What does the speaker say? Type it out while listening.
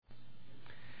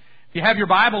If you have your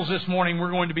Bibles this morning,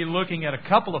 we're going to be looking at a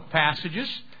couple of passages,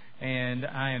 and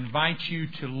I invite you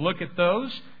to look at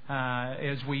those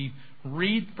as we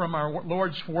read from our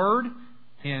Lord's Word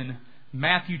in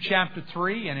Matthew chapter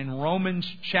 3 and in Romans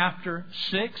chapter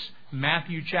 6.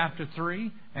 Matthew chapter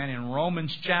 3 and in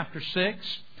Romans chapter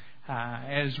 6.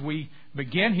 As we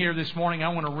begin here this morning, I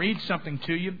want to read something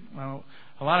to you.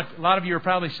 A lot of you are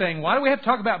probably saying, why do we have to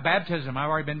talk about baptism? I've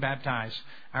already been baptized.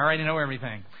 I already know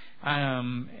everything.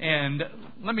 And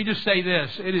let me just say this.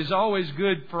 It is always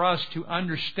good for us to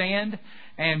understand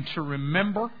and to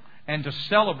remember and to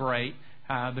celebrate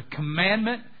the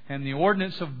commandment and the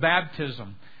ordinance of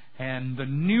baptism and the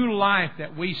new life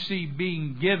that we see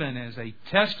being given as a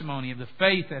testimony of the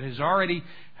faith that has already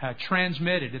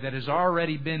transmitted, that has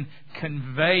already been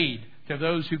conveyed to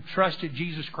those who've trusted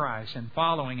Jesus Christ and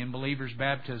following in believers'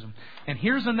 baptism. And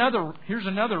here's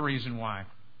another reason why.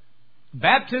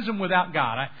 Baptism without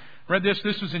God. I read this.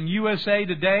 This was in USA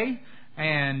Today,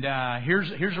 and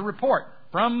here's a report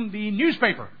from the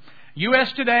newspaper.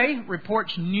 U.S. Today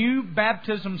reports new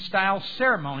baptism-style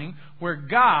ceremony where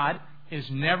God is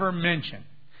never mentioned.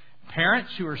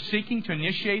 Parents who are seeking to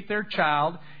initiate their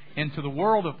child into the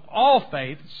world of all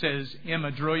faith, says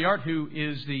Emma Drouillard, who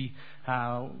is the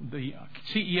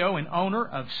CEO and owner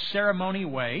of Ceremony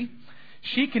Way.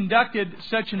 She conducted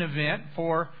such an event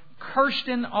for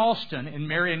Kirsten Alston in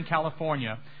Marion,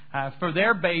 California, for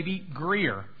their baby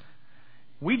Greer.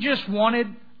 We just wanted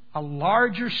a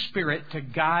larger spirit to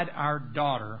guide our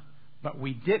daughter, but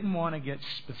we didn't want to get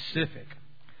specific.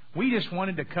 We just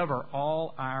wanted to cover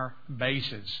all our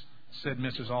bases, said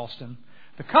Mrs. Alston.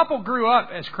 The couple grew up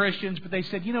as Christians, but they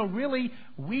said, really,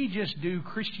 we just do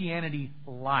Christianity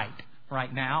light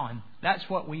right now, and that's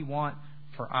what we want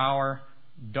for our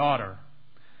daughter.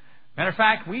 Matter of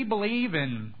fact, we believe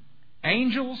in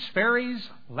angels, fairies,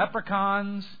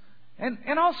 leprechauns,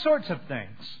 and all sorts of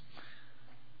things.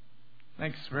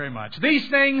 Thanks very much. These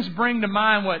things bring to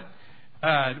mind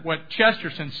what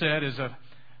Chesterton said is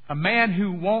a man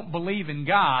who won't believe in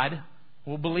God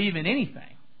will believe in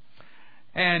anything.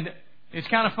 And it's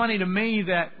kind of funny to me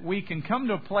that we can come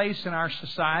to a place in our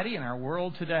society, in our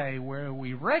world today, where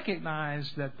we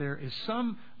recognize that there is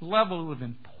some level of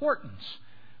importance,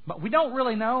 but we don't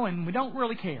really know and we don't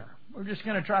really care. We're just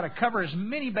going to try to cover as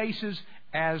many bases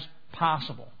as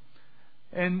possible.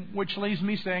 And which leaves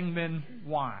me saying, then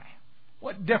why?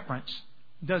 What difference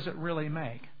does it really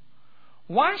make?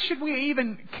 Why should we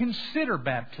even consider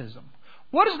baptism?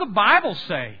 What does the Bible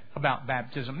say about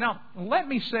baptism? Now, let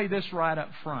me say this right up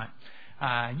front.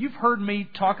 You've heard me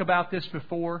talk about this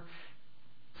before.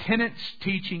 Tenets,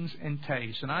 teachings, and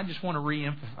tastes. And I just want to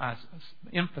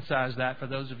re-emphasize that for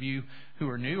those of you who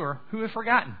are new or who have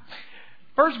forgotten.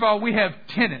 First of all, we have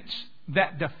tenets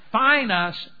that define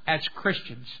us as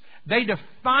Christians. They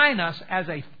define us as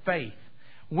a faith.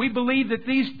 We believe that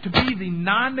these to be the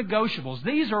non-negotiables.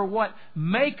 These are what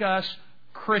make us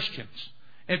Christians.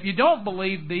 If you don't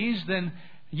believe these, then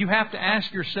you have to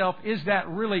ask yourself, is that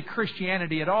really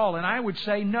Christianity at all? And I would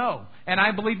say no. And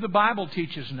I believe the Bible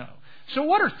teaches no. So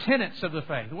what are tenets of the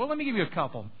faith? Well, let me give you a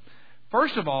couple.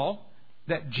 First of all,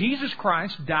 that Jesus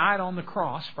Christ died on the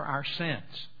cross for our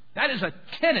sins. That is a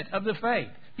tenet of the faith.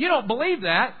 If you don't believe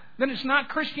that, then it's not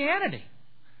Christianity.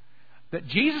 That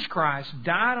Jesus Christ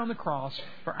died on the cross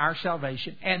for our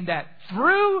salvation, and that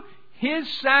through His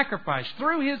sacrifice,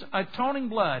 through His atoning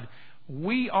blood,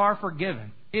 we are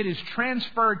forgiven. It is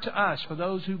transferred to us for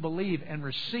those who believe and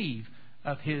receive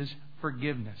of His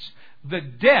forgiveness. The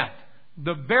death,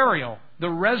 the burial, the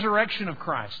resurrection of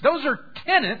Christ. Those are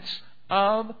tenets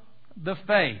of the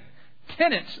faith.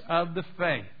 Tenets of the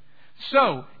faith.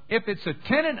 So, if it's a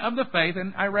tenet of the faith,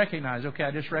 and I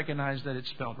just recognize that it's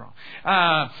spelled wrong.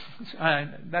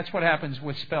 That's what happens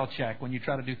with spell check when you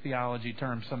try to do theology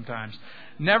terms sometimes.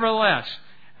 Nevertheless,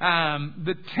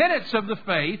 the tenets of the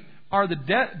faith are the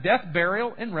death,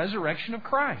 burial, and resurrection of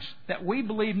Christ. That we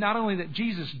believe not only that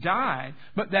Jesus died,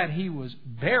 but that He was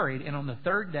buried, and on the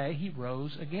third day He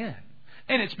rose again.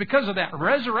 And it's because of that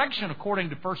resurrection,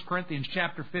 according to 1 Corinthians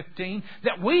chapter 15,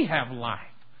 that we have life.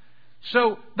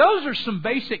 So those are some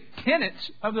basic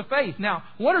tenets of the faith. Now,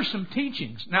 what are some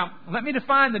teachings? Now, let me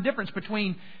define the difference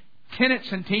between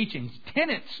tenets and teachings.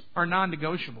 Tenets are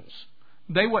non-negotiables.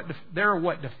 They're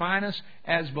what define us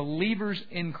as believers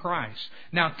in Christ.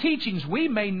 Now, teachings, we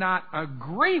may not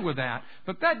agree with that,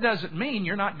 but that doesn't mean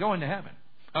you're not going to heaven.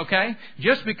 Okay?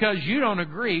 Just because you don't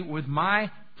agree with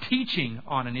my teaching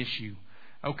on an issue.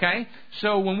 Okay?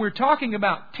 So when we're talking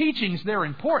about teachings, they're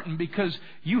important because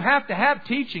you have to have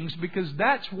teachings because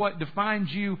that's what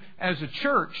defines you as a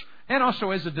church And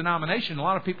also as a denomination, a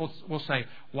lot of people will say,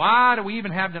 why do we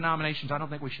even have denominations? I don't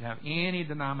think we should have any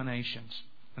denominations.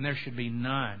 And there should be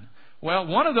none. Well,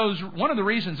 one of the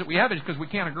reasons that we have it is because we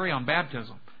can't agree on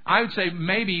baptism. I would say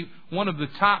maybe one of the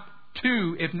top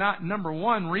two, if not number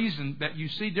one reason that you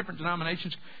see different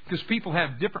denominations, because people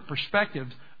have different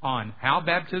perspectives on how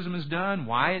baptism is done,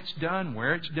 why it's done,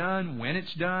 where it's done, when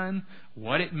it's done,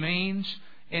 what it means.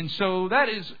 And so that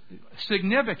is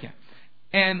significant.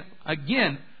 And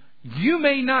again, you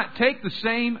may not take the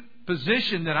same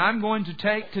position that I'm going to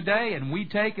take today and we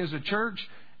take as a church.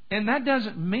 And that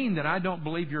doesn't mean that I don't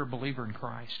believe you're a believer in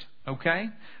Christ. Okay?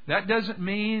 That doesn't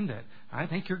mean that I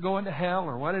think you're going to hell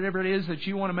or whatever it is that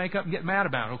you want to make up and get mad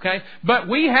about. Okay? But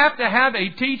we have to have a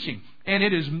teaching. And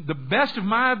it is the best of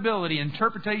my ability,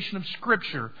 interpretation of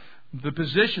Scripture, the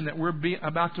position that we're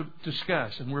about to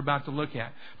discuss and we're about to look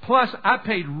at. Plus, I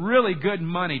paid really good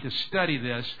money to study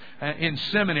this in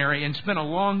seminary and spent a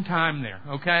long time there.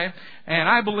 Okay? And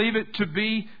I believe it to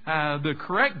be the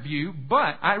correct view,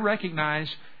 but I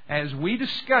recognize as we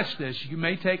discuss this, you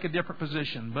may take a different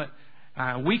position, but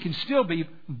we can still be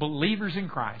believers in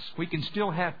Christ. We can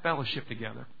still have fellowship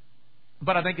together.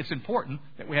 But I think it's important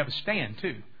that we have a stand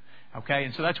too. Okay,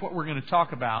 and so that's what we're going to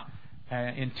talk about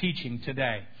in teaching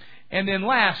today. And then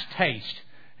last, taste.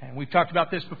 And we've talked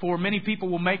about this before. Many people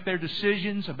will make their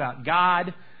decisions about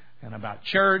God and about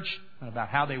church and about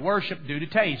how they worship due to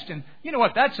taste. And you know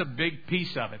what? That's a big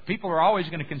piece of it. People are always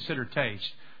going to consider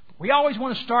taste. We always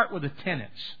want to start with the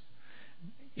tenets.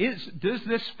 Does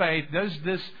this faith, does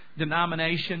this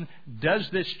denomination, does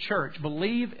this church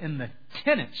believe in the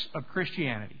tenets of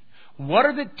Christianity? What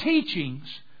are the teachings?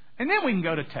 And then we can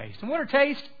go to taste. And what are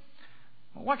taste?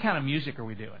 Well, what kind of music are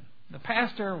we doing? The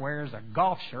pastor wears a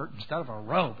golf shirt instead of a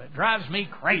robe. It drives me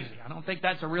crazy. I don't think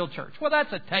that's a real church. Well,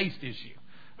 that's a taste issue.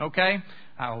 Okay?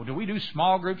 Do we do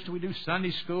small groups? Do we do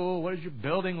Sunday school? What does your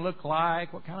building look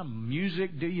like? What kind of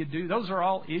music do you do? Those are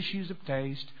all issues of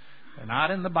taste. They're not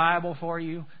in the Bible for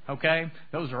you. Okay?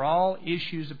 Those are all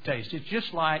issues of taste. It's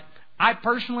just like, I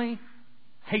personally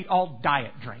hate all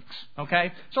diet drinks.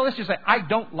 Okay? So let's just say, I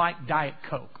don't like Diet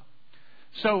Coke.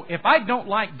 So if I don't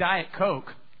like Diet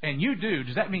Coke, and you do,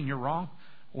 does that mean you're wrong?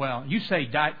 Well, you say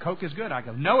Diet Coke is good. I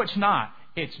go, no, it's not.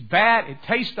 It's bad. It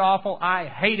tastes awful. I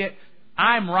hate it.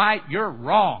 I'm right. You're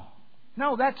wrong.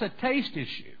 No, that's a taste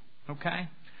issue. Okay?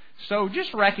 So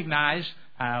just recognize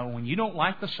when you don't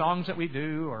like the songs that we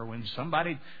do, or when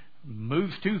somebody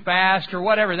moves too fast or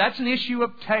whatever, that's an issue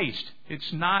of taste.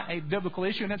 It's not a biblical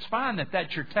issue, and it's fine that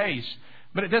that's your taste,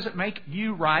 but it doesn't make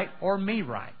you right or me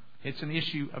right. It's an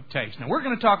issue of taste. Now, we're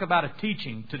going to talk about a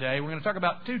teaching today. We're going to talk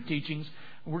about two teachings.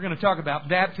 We're going to talk about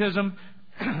baptism.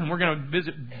 We're going to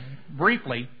visit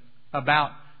briefly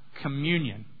about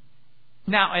communion.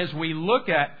 Now, as we look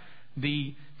at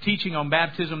the teaching on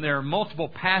baptism, there are multiple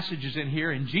passages in here.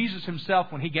 And Jesus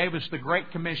himself, when he gave us the Great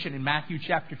Commission in Matthew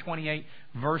chapter 28,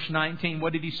 verse 19,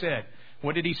 what did he say?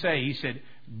 What did he say? He said,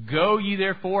 "Go ye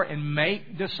therefore and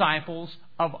make disciples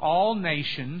of all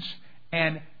nations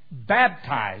and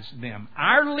baptize them."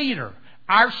 Our leader,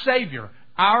 our Savior,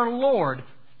 our Lord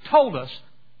told us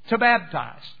to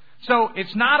baptize. So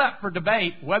it's not up for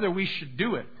debate whether we should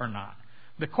do it or not.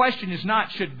 The question is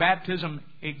not, should baptism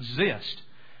exist?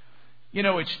 You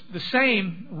know, it's the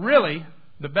same, really,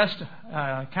 the best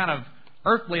kind of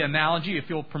earthly analogy, if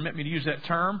you'll permit me to use that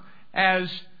term,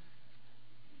 as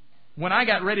when I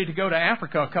got ready to go to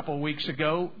Africa a couple of weeks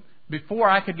ago, before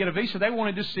I could get a visa, they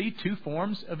wanted to see two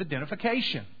forms of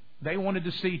identification. They wanted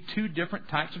to see two different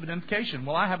types of identification.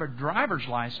 Well, I have a driver's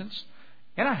license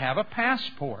and I have a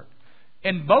passport.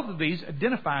 And both of these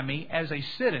identify me as a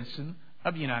citizen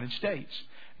of the United States.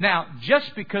 Now,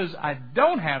 just because I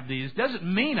don't have these doesn't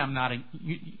mean I'm not a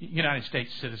United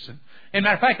States citizen. As a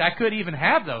matter of fact, I could even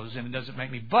have those and it doesn't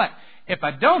make me. But if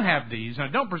I don't have these and I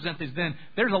don't present these, then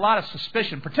there's a lot of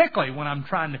suspicion, particularly when I'm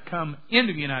trying to come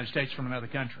into the United States from another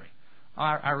country.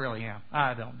 I really am.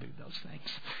 I don't do those things.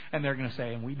 And they're going to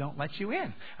say, and we don't let you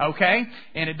in. Okay?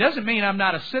 And it doesn't mean I'm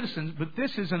not a citizen, but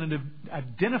this is an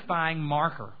identifying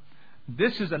marker.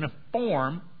 This is a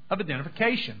form of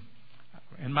identification.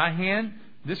 In my hand,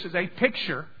 this is a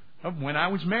picture of when I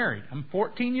was married. I'm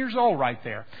 14 years old right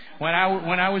there when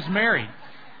I was married.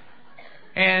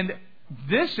 And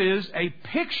this is a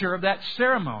picture of that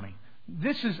ceremony.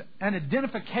 This is an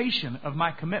identification of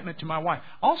my commitment to my wife.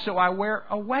 Also, I wear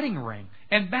a wedding ring.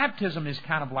 And baptism is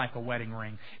kind of like a wedding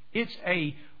ring. It's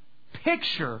a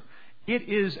picture. It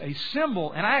is a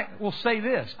symbol. And I will say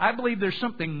this. I believe there's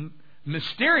something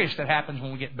mysterious that happens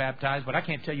when we get baptized, but I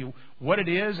can't tell you what it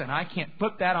is, and I can't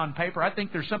put that on paper. I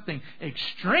think there's something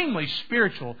extremely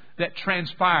spiritual that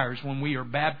transpires when we are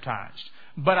baptized.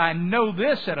 But I know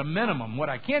this at a minimum. What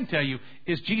I can tell you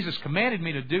is Jesus commanded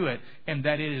me to do it, and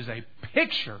that it is a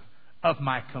picture of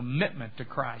my commitment to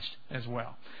Christ as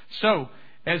well. So,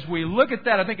 as we look at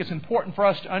that, I think it's important for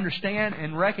us to understand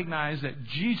and recognize that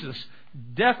Jesus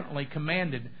definitely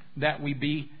commanded that we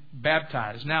be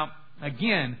baptized. Now,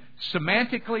 again,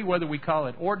 semantically, whether we call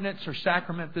it ordinance or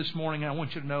sacrament this morning, I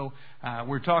want you to know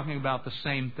we're talking about the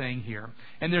same thing here.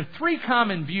 And there are three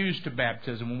common views to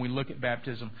baptism when we look at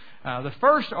baptism. The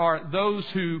first are those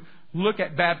who look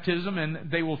at baptism, and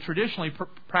they will traditionally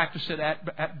practice it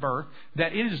at birth,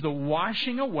 that it is the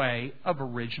washing away of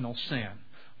original sin.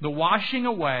 The washing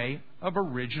away of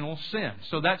original sin.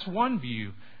 So that's one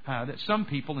view that some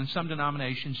people in some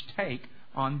denominations take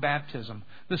on baptism.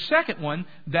 The second one,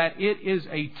 that it is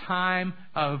a time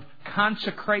of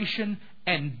consecration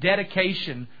and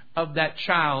dedication of that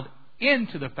child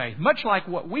into the faith. Much like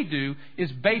what we do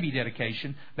is baby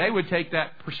dedication. They would take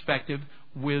that perspective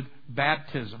with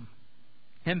baptism.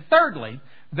 And thirdly,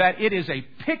 that it is a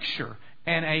picture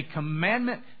and a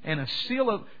commandment and a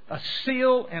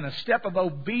seal and a step of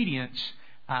obedience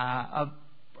of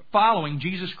following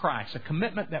Jesus Christ. A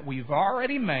commitment that we've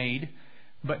already made,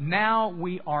 but now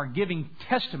we are giving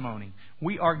testimony.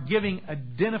 We are giving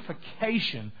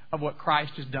identification of what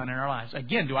Christ has done in our lives.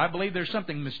 Again, do I believe there's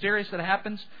something mysterious that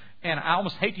happens? And I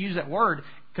almost hate to use that word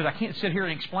because I can't sit here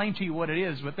and explain to you what it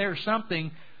is, but there's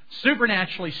something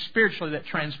supernaturally, spiritually that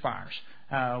transpires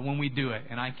when we do it.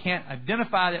 And I can't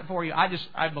identify that for you.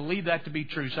 I believe that to be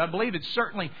true. So I believe it's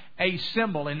certainly a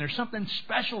symbol, and there's something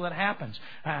special that happens.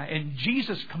 And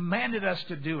Jesus commanded us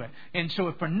to do it. And so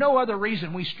if for no other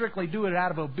reason we strictly do it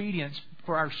out of obedience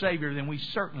for our Savior, then we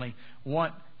certainly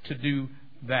want to do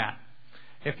that.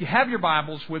 If you have your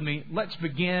Bibles with me, let's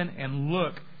begin and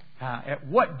look at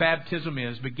what baptism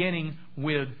is, beginning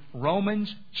with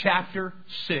Romans chapter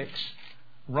 6.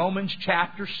 Romans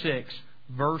chapter 6,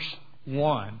 verse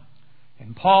 1.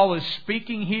 And Paul is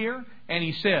speaking here, and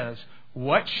he says,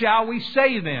 "What shall we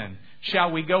say then?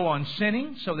 Shall we go on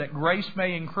sinning so that grace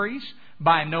may increase?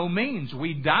 By no means.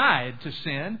 We died to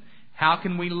sin. How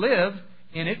can we live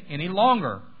in it any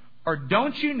longer? Or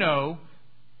don't you know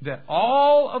that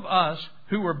all of us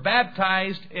who were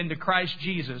baptized into Christ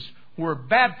Jesus were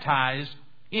baptized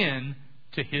into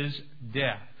His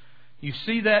death?" You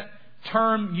see that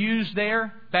term used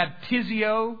there,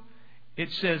 baptizio. It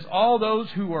says all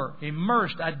those who were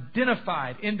immersed,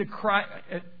 identified into Christ,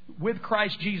 with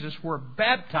Christ Jesus were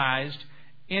baptized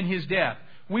in His death.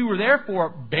 We were therefore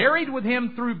buried with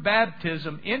Him through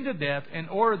baptism into death, in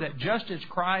order that just as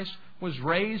Christ was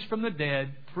raised from the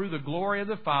dead through the glory of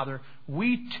the Father,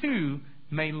 we too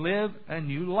may live a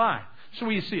new life. So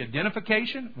we see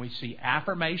identification, we see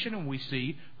affirmation, and we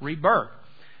see rebirth.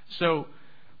 So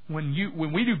when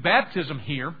we do baptism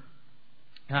here,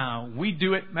 we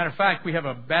do it. Matter of fact, we have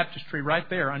a baptistry right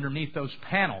there underneath those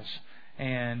panels.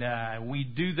 And we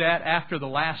do that after the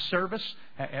last service,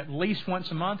 at least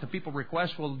once a month. If people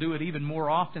request, we'll do it even more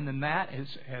often than that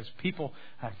as people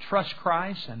trust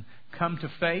Christ and come to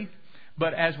faith.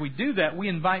 But as we do that, we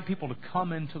invite people to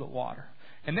come into the water.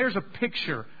 And there's a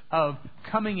picture of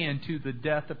coming into the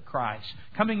death of Christ,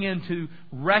 coming into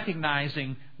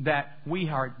recognizing that we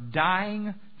are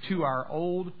dying to our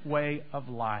old way of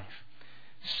life.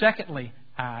 Secondly,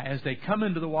 as they come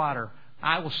into the water,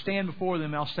 I will stand before them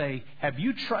and I'll say, "Have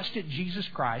you trusted Jesus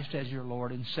Christ as your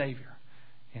Lord and Savior?"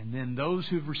 And then those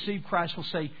who have received Christ will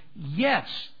say,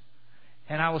 "Yes."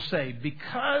 And I will say,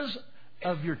 "Because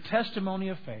of your testimony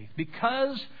of faith,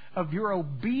 because of your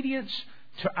obedience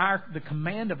to the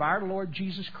command of our Lord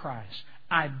Jesus Christ,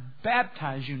 I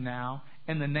baptize you now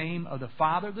in the name of the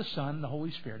Father, the Son, and the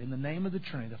Holy Spirit." In the name of the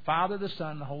Trinity, the Father, the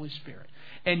Son, and the Holy Spirit.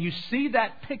 And you see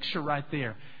that picture right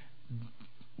there.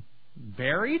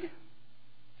 Buried.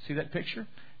 See that picture?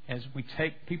 As we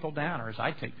take people down, or as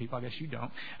I take people, I guess you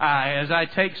don't. As I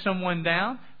take someone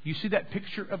down, you see that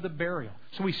picture of the burial.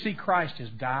 So we see Christ has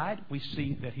died. We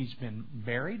see that He's been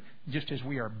buried, just as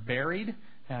we are buried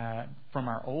from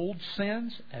our old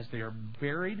sins, as they are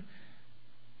buried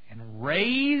and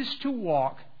raised to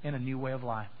walk in a new way of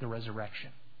life, the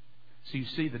resurrection. So you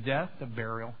see the death, the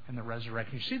burial, and the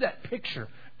resurrection. You see that picture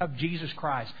of Jesus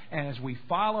Christ. And as we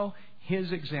follow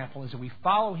His example, as we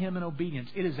follow Him in obedience,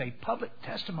 it is a public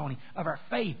testimony of our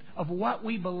faith, of what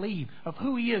we believe, of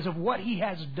who He is, of what He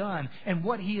has done, and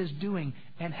what He is doing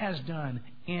and has done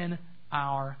in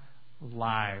our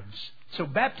lives. So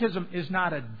baptism is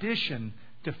not addition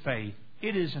to faith.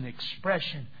 It is an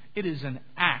expression. It is an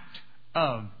act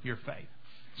of your faith.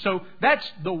 So that's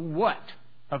the what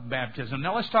of baptism.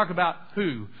 Now let's talk about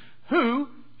who. Who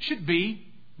should be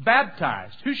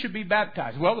baptized? Who should be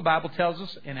baptized? Well, the Bible tells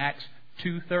us in Acts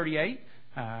 2:38,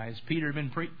 as Peter had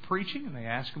been preaching, and they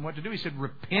asked him what to do. He said,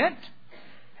 repent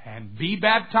and be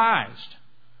baptized.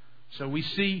 So we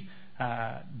see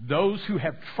those who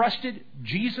have trusted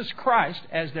Jesus Christ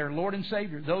as their Lord and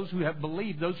Savior, those who have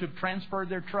believed, those who have transferred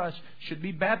their trust, should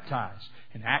be baptized.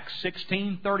 In Acts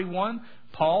 16:31,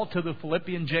 Paul to the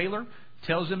Philippian jailer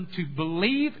tells him to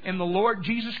believe in the Lord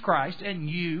Jesus Christ and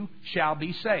you shall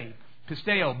be saved.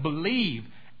 Pisteo, believe,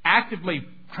 actively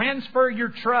transfer your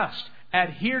trust,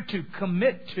 adhere to,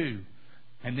 commit to.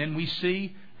 And then we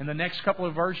see in the next couple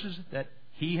of verses that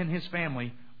he and his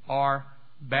family are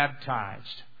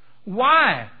baptized.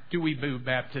 Why do we do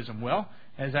baptism? Well,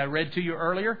 as I read to you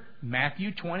earlier,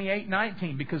 Matthew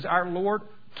 28:19, because our Lord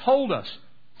told us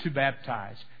to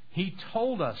baptize. He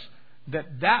told us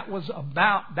that was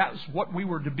what we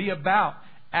were to be about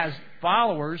as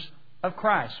followers of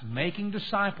Christ, making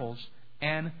disciples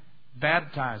and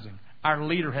baptizing. Our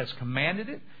leader has commanded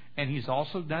it, and He's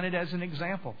also done it as an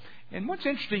example. And what's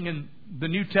interesting in the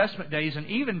New Testament days, and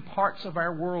even parts of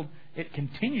our world, it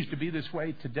continues to be this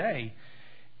way today,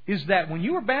 is that when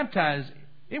you were baptized,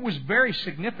 it was very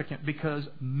significant because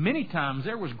many times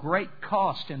there was great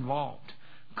cost involved.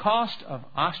 Cost of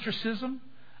ostracism,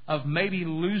 of maybe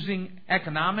losing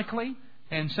economically,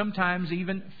 and sometimes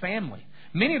even family.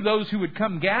 Many of those who would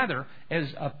come gather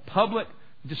as a public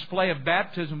display of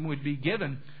baptism would be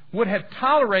given would have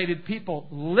tolerated people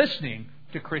listening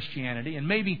to Christianity and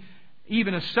maybe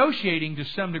even associating to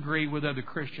some degree with other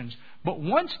Christians. But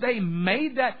once they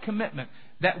made that commitment,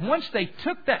 that once they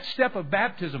took that step of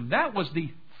baptism, that was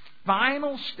the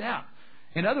final step.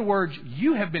 In other words,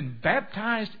 you have been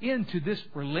baptized into this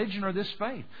religion or this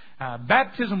faith.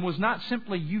 Baptism was not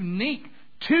simply unique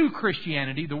to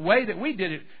Christianity. The way that we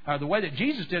did it, the way that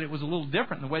Jesus did it was a little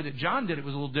different. The way that John did it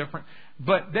was a little different.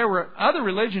 But there were other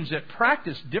religions that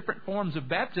practiced different forms of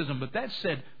baptism. But that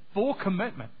said, full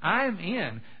commitment. I am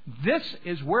in. This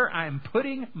is where I'm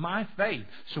putting my faith.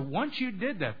 So once you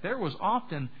did that, there was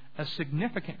often a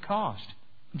significant cost.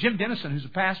 Jim Dennison, who's a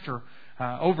pastor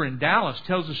over in Dallas,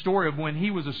 tells the story of when he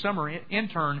was a summer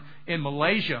intern in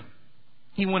Malaysia.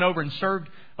 He went over and served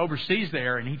overseas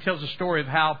there, and he tells the story of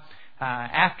how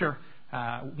after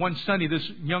one Sunday this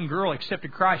young girl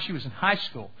accepted Christ. She was in high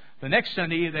school. The next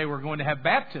Sunday they were going to have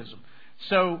baptism.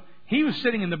 So he was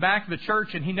sitting in the back of the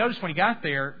church, and he noticed when he got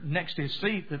there next to his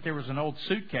seat that there was an old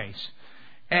suitcase.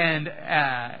 And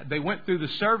they went through the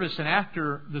service, and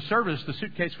after the service, the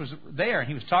suitcase was there. And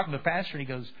he was talking to the pastor, and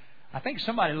he goes, I think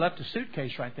somebody left a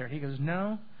suitcase right there. He goes,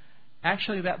 no,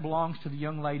 actually that belongs to the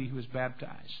young lady who was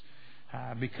baptized.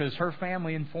 Because her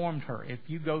family informed her, if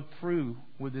you go through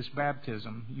with this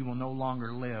baptism, you will no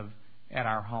longer live at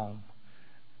our home.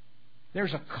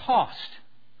 There's a cost.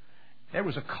 There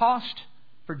was a cost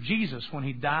for Jesus when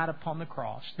He died upon the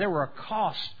cross. There were a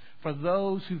cost for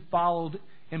those who followed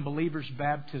in believers'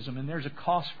 baptism, and there's a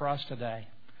cost for us today.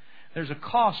 There's a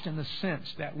cost in the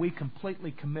sense that we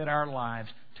completely commit our lives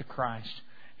to Christ,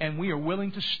 and we are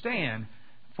willing to stand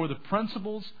for the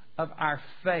principles of our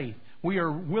faith. We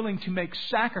are willing to make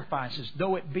sacrifices,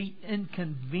 though it be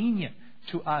inconvenient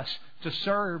to us, to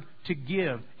serve, to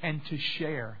give, and to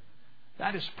share.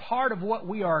 That is part of what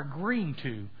we are agreeing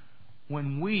to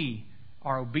when we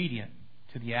are obedient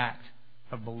to the act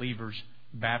of believers'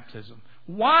 baptism.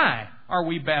 Why are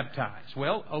we baptized?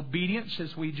 Well, obedience,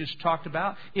 as we just talked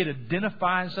about, it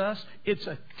identifies us. It's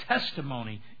a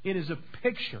testimony. It is a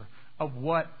picture of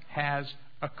what has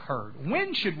occurred.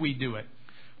 When should we do it?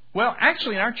 Well,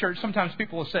 actually, in our church, sometimes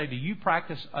people will say, do you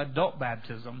practice adult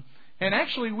baptism? And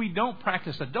actually, we don't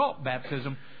practice adult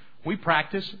baptism. We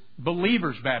practice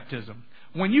believer's baptism.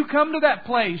 When you come to that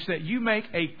place that you make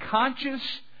a conscious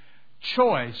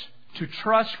choice to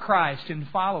trust Christ and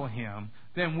follow Him,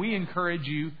 then we encourage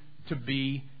you to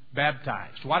be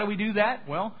baptized. Why do we do that?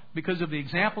 Well, because of the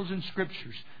examples in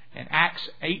Scriptures. In Acts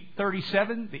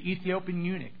 8:37, the Ethiopian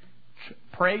eunuch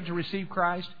prayed to receive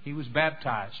Christ. He was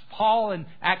baptized. Paul in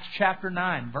Acts chapter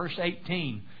 9, verse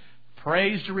 18,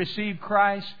 prays to receive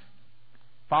Christ,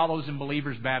 follows in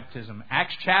believer's baptism.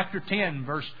 Acts chapter 10,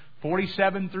 verse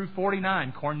 47 through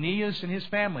 49, Cornelius and his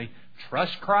family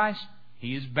trust Christ.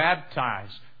 He is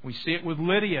baptized. We see it with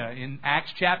Lydia in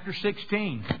Acts chapter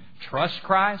 16. Trust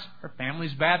Christ, her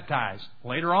family's baptized.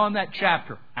 Later on that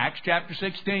chapter, Acts chapter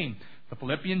 16, the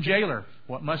Philippian jailer,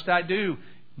 what must I do?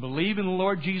 Believe in the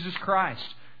Lord Jesus Christ.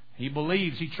 He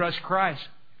believes, he trusts Christ.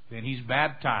 Then he's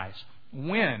baptized.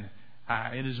 When?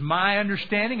 It is my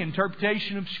understanding,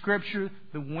 interpretation of Scripture,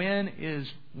 the when is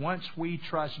once we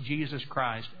trust Jesus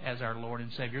Christ as our Lord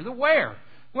and Savior. The where?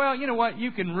 Well, you know what?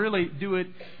 You can really do it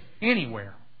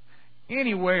anywhere.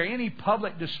 anywhere, any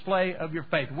public display of your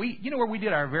faith. You know where we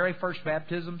did our very first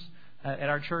baptisms at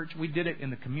our church? We did it in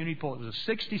the community pool. It was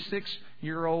a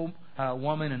 66-year-old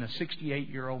woman and a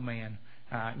 68-year-old man.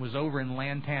 It was over in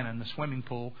Lantana in the swimming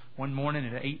pool one morning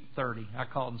at 8:30. I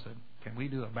called and said, "Can we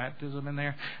do a baptism in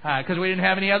there?" Because we didn't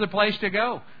have any other place to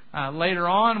go. Later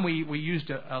on, we used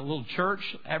a little church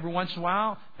every once in a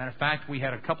while. Matter of fact, we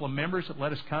had a couple of members that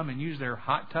let us come and use their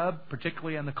hot tub,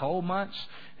 particularly in the cold months.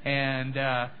 And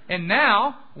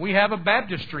now we have a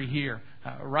baptistry here,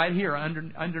 right here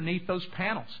underneath those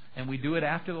panels. And we do it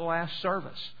after the last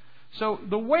service. So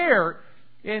the where,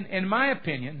 in my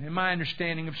opinion, in my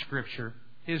understanding of Scripture,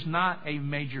 is not a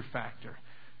major factor.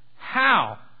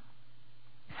 How?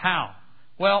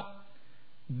 Well,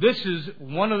 this is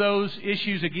one of those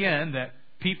issues, again, that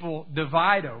people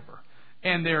divide over.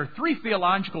 And there are three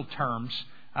theological terms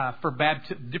for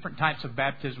different types of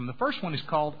baptism. The first one is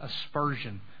called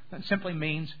aspersion. That simply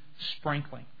means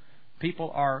sprinkling.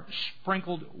 People are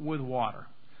sprinkled with water.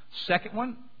 Second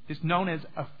one is known as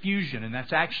effusion, and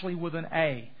that's actually with an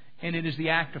A. And it is the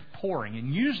act of pouring.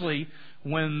 And usually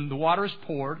when the water is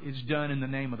poured, it's done in the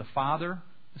name of the Father,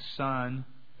 the Son,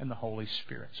 and the Holy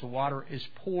Spirit. So water is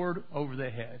poured over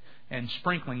the head. And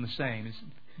sprinkling the same.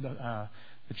 The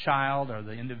child or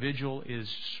the individual is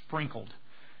sprinkled.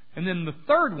 And then the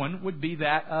third one would be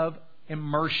that of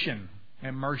immersion.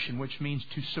 Immersion, which means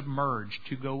to submerge,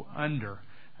 to go under.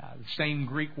 The same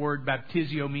Greek word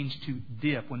baptizio means to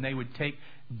dip. When they would take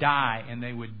dye and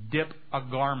they would dip a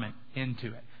garment into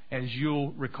it. As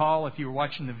you'll recall, if you were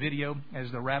watching the video, as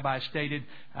the rabbi stated,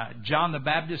 John the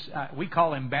Baptist, we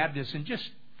call him Baptist, and just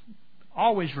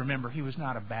always remember he was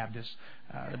not a Baptist.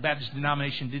 The Baptist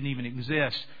denomination didn't even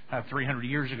exist 300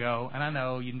 years ago. And I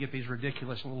know you can get these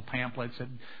ridiculous little pamphlets that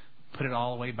put it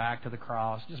all the way back to the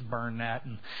cross. Just burn that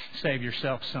and save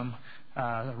yourself some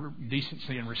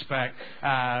decency and respect.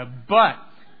 But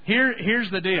here's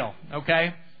the deal,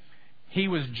 okay? He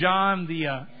was John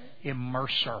the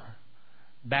immerser.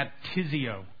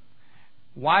 Baptizio.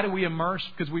 Why do we immerse?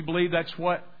 Because we believe that's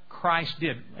what Christ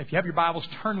did. If you have your Bibles,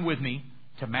 turn with me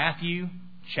to Matthew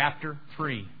chapter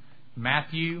 3.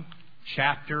 Matthew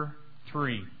chapter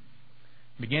 3.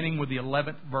 Beginning with the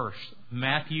 11th verse.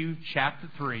 Matthew chapter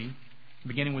 3,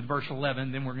 beginning with verse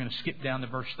 11. Then we're going to skip down to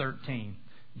verse 13.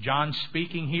 John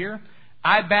speaking here.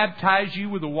 I baptize you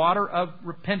with the water of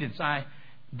repentance.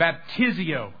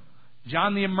 Baptizio.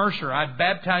 John the Immerser, I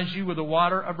baptize you with the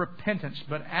water of repentance,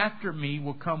 but after me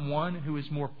will come one who is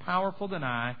more powerful than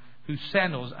I, whose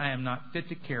sandals I am not fit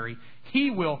to carry. He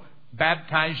will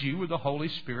baptize you with the Holy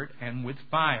Spirit and with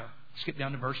fire. Skip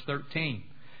down to verse 13.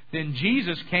 Then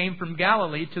Jesus came from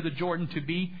Galilee to the Jordan to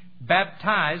be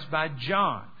baptized by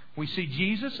John. We see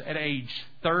Jesus at age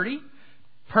 30,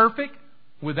 perfect,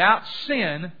 without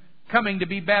sin, coming to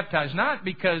be baptized. Not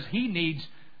because he needs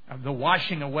the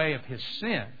washing away of his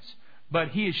sins, but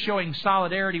he is showing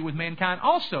solidarity with mankind.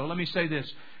 Also, let me say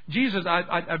this. Jesus,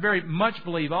 I very much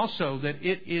believe also that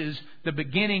it is the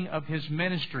beginning of his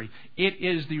ministry. It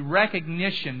is the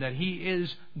recognition that he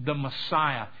is the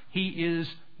Messiah. He is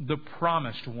the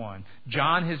promised one.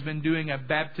 John has been doing a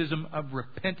baptism of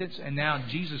repentance, and now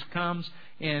Jesus comes,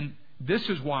 and this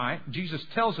is why, Jesus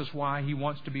tells us why he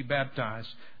wants to be baptized.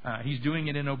 He's doing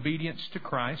it in obedience to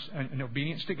Christ, in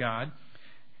obedience to God.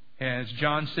 As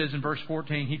John says in verse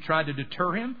 14, he tried to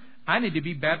deter him. I need to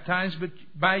be baptized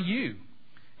by you.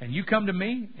 And you come to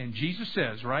me, and Jesus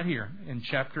says right here in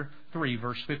chapter 3,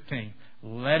 verse 15,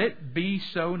 let it be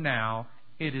so now.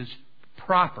 It is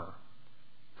proper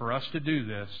for us to do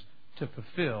this to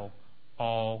fulfill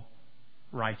all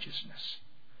righteousness.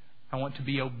 I want to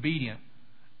be obedient.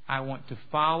 I want to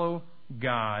follow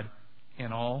God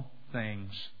in all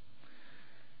things.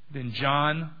 Then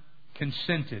John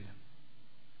consented.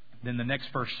 Then the next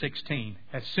verse 16.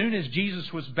 As soon as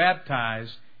Jesus was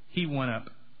baptized, he went up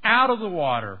out of the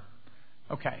water.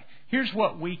 Okay, here's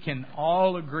what we can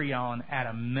all agree on at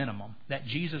a minimum, that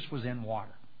Jesus was in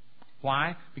water.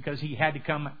 Why? Because he had to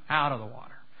come out of the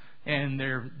water. And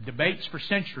there are debates for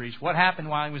centuries. What happened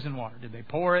while he was in water? Did they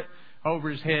pour it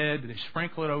over his head? Did they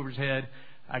sprinkle it over his head?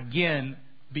 Again,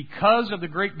 because of the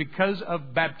Greek, because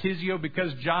of baptizio,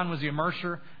 because John was the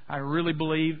immerser, I really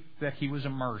believe that he was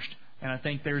immersed. And I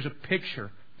think there's a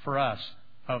picture for us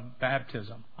of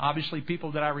baptism. Obviously,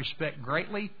 people that I respect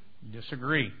greatly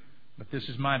disagree. But this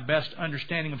is my best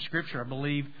understanding of Scripture. I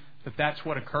believe that that's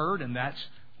what occurred, and that's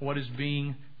what is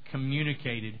being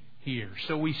communicated here.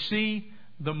 So we see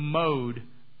the mode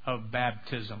of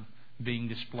baptism being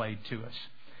displayed to us.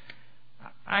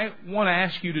 I want to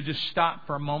ask you to just stop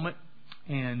for a moment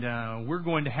And we're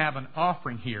going to have an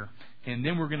offering here. And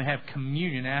then we're going to have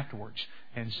communion afterwards.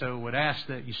 And so would ask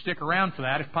that you stick around for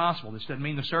that if possible. This doesn't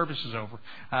mean the service is over.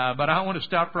 But I want to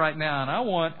stop right now, and I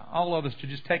want all of us to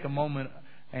just take a moment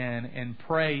and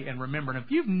pray and remember. And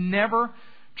if you've never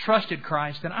trusted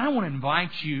Christ, then I want to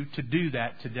invite you to do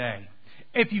that today.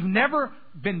 If you've never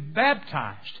been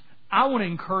baptized, I want to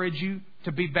encourage you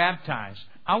to be baptized.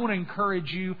 I want to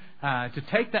encourage you to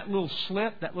take that little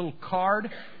slip, that little card,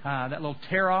 that little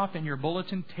tear off in your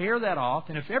bulletin. Tear that off.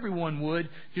 And if everyone would,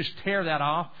 just tear that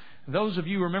off. Those of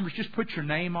you remembers, just put your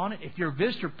name on it. If you're a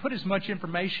visitor, put as much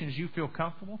information as you feel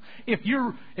comfortable. If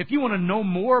you want to know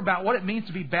more about what it means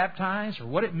to be baptized or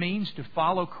what it means to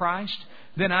follow Christ,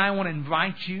 then I want to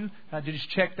invite you to just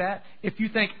check that. If you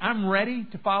think, I'm ready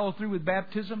to follow through with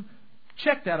baptism,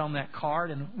 check that on that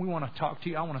card, and we want to talk to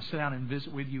you. I want to sit down and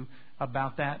visit with you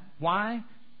about that. Why?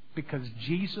 Because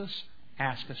Jesus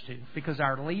asked us to. Because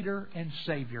our leader and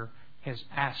Savior has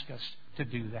asked us to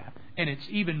do that. And it's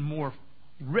even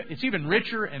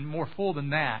richer and more full than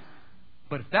that.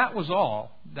 But if that was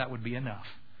all, that would be enough.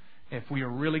 If we are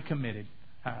really committed.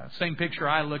 Same picture,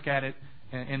 I look at it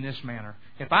in this manner.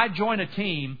 If I join a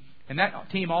team, and that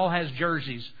team all has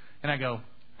jerseys, and I go,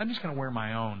 I'm just going to wear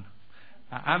my own.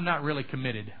 I'm not really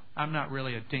committed. I'm not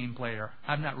really a team player.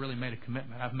 I've not really made a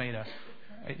commitment.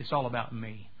 It's all about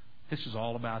me. This is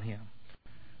all about Him.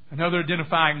 Another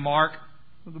identifying mark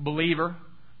of the believer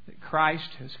that Christ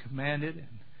has commanded and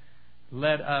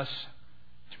led us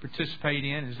to participate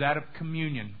in is that of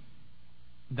communion,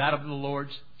 that of the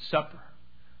Lord's Supper.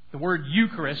 The word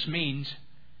Eucharist means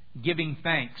giving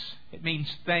thanks. It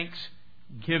means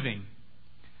thanksgiving.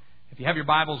 If you have your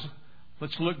Bibles,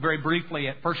 let's look very briefly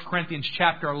at 1 Corinthians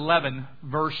chapter 11,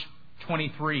 verse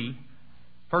 23.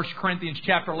 1 Corinthians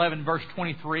chapter 11, verse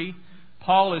 23.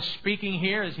 Paul is speaking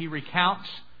here as he recounts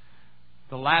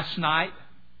the last night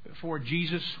before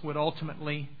Jesus would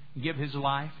ultimately give His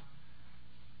life.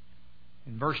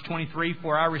 In verse 23,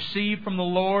 For I received from the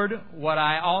Lord what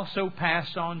I also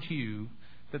passed on to you,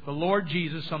 that the Lord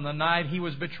Jesus, on the night He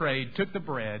was betrayed, took the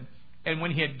bread, and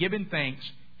when He had given thanks,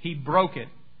 He broke it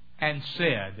and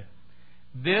said,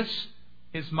 This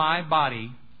is my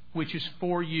body, which is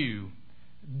for you.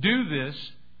 Do this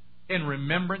in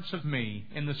remembrance of me.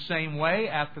 In the same way,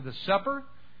 after the supper,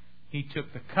 He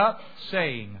took the cup,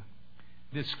 saying,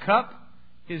 This cup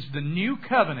is the new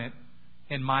covenant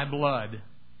in my blood.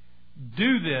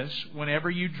 Do this whenever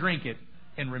you drink it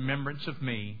in remembrance of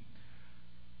me.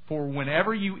 For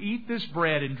whenever you eat this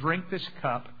bread and drink this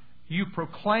cup, you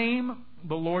proclaim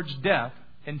the Lord's death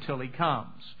until He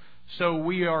comes. So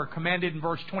we are commanded in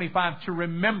verse 25 to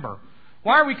remember.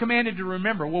 Why are we commanded to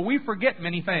remember? Well, we forget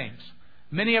many things.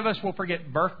 Many of us will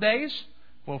forget birthdays.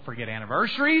 We'll forget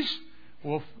anniversaries.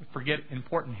 We'll forget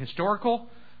important historical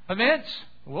events.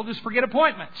 We'll just forget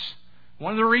appointments.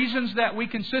 One of the reasons that we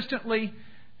consistently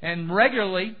and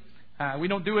regularly, we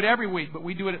don't do it every week, but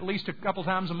we do it at least a couple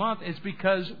times a month, is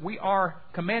because we are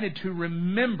commanded to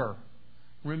remember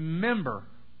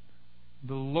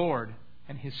the Lord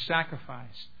and His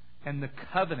sacrifice and the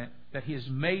covenant that He has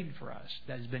made for us,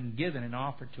 that has been given and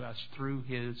offered to us through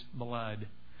His blood.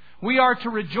 We are to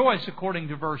rejoice according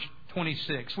to verse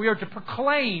 26. We are to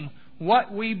proclaim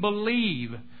what we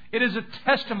believe. It is a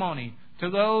testimony to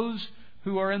those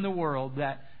who are in the world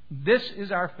that this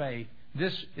is our faith,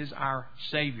 this is our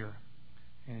Savior.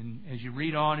 And as you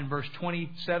read on in verse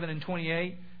 27 and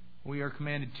 28, we are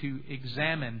commanded to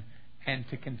examine and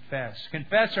to confess.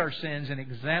 Confess our sins and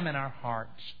examine our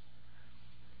hearts.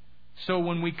 So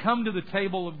when we come to the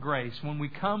table of grace, when we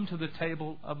come to the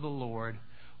table of the Lord,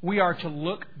 we are to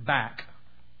look back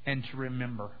and to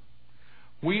remember.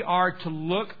 We are to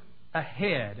look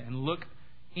ahead and look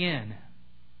in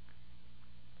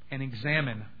and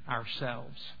examine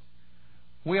ourselves.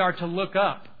 We are to look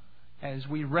up as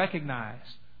we recognize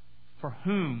for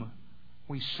whom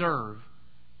we serve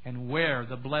and where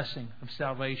the blessing of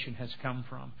salvation has come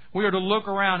from. We are to look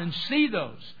around and see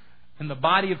those in the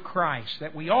body of Christ,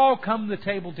 that we all come to the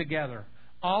table together,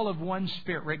 all of one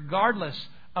Spirit, regardless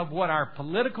of what our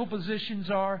political positions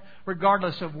are,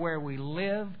 regardless of where we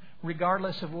live,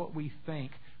 regardless of what we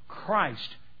think. Christ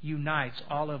unites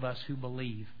all of us who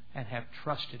believe and have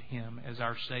trusted Him as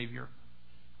our Savior.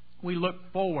 We look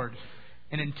forward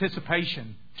in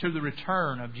anticipation to the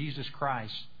return of Jesus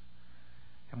Christ.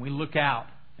 And we look out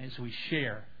as we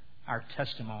share our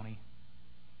testimony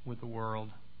with the world.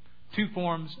 Two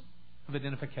forms of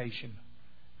identification: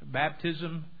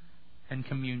 baptism and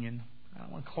communion.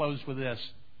 I want to close with this.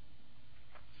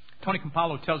 Tony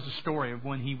Campolo tells the story of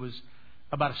when he was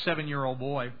about a 7-year-old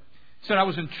boy. He said, I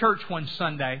was in church one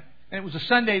Sunday, And it was a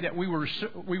Sunday that we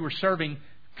were serving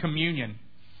communion.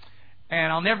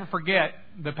 And I'll never forget,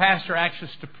 the pastor asked us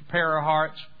to prepare our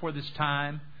hearts for this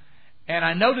time. And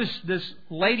I noticed this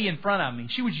lady in front of me.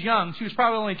 She was young. She was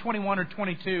probably only 21 or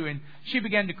 22. And she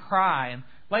began to cry. And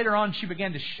later on, she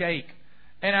began to shake.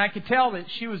 And I could tell that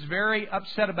she was very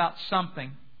upset about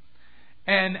something.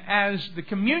 And as the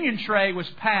communion tray was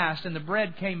passed and the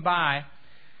bread came by,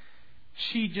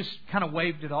 she just kind of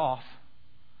waved it off.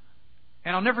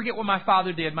 And I'll never forget what my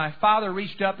father did. My father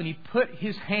reached up and he put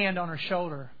his hand on her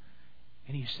shoulder.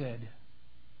 And he said,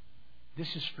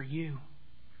 "This is for you.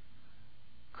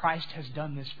 Christ has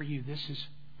done this for you. This is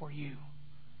for you.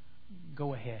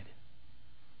 Go ahead.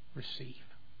 Receive."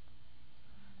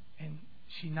 And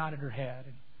she nodded her head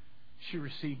and she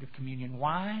received the communion.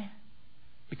 Why?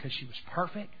 Because she was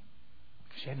perfect?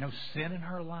 Because she had no sin in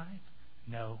her life?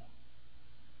 No.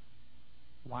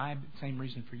 Why? Same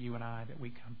reason for you and I that we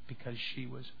come. Because she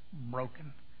was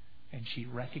broken and she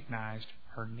recognized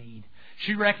her need.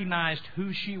 She recognized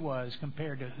who she was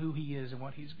compared to who He is and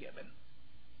what He's given.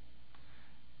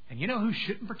 And you know who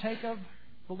shouldn't partake of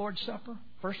the Lord's Supper?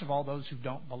 First of all, those who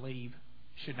don't believe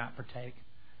should not partake.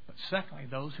 But secondly,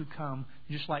 those who come,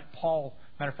 just like Paul,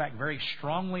 matter of fact, very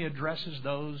strongly addresses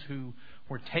those who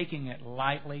were taking it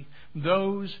lightly,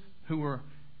 those who were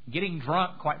getting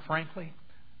drunk, quite frankly,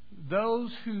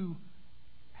 those who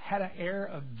had an air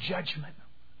of judgment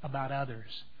about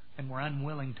others and were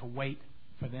unwilling to wait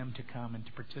for them to come and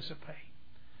to participate.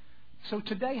 So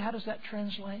today, how does that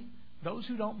translate? Those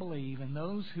who don't believe and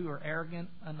those who are arrogant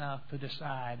enough to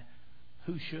decide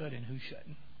who should and who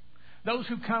shouldn't. Those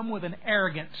who come with an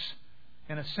arrogance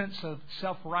and a sense of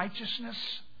self-righteousness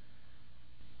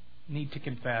need to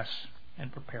confess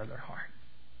and prepare their heart.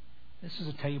 This is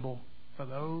a table for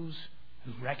those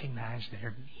who recognize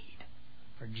their need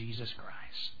for Jesus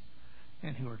Christ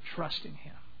and who are trusting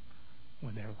Him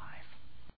with their life.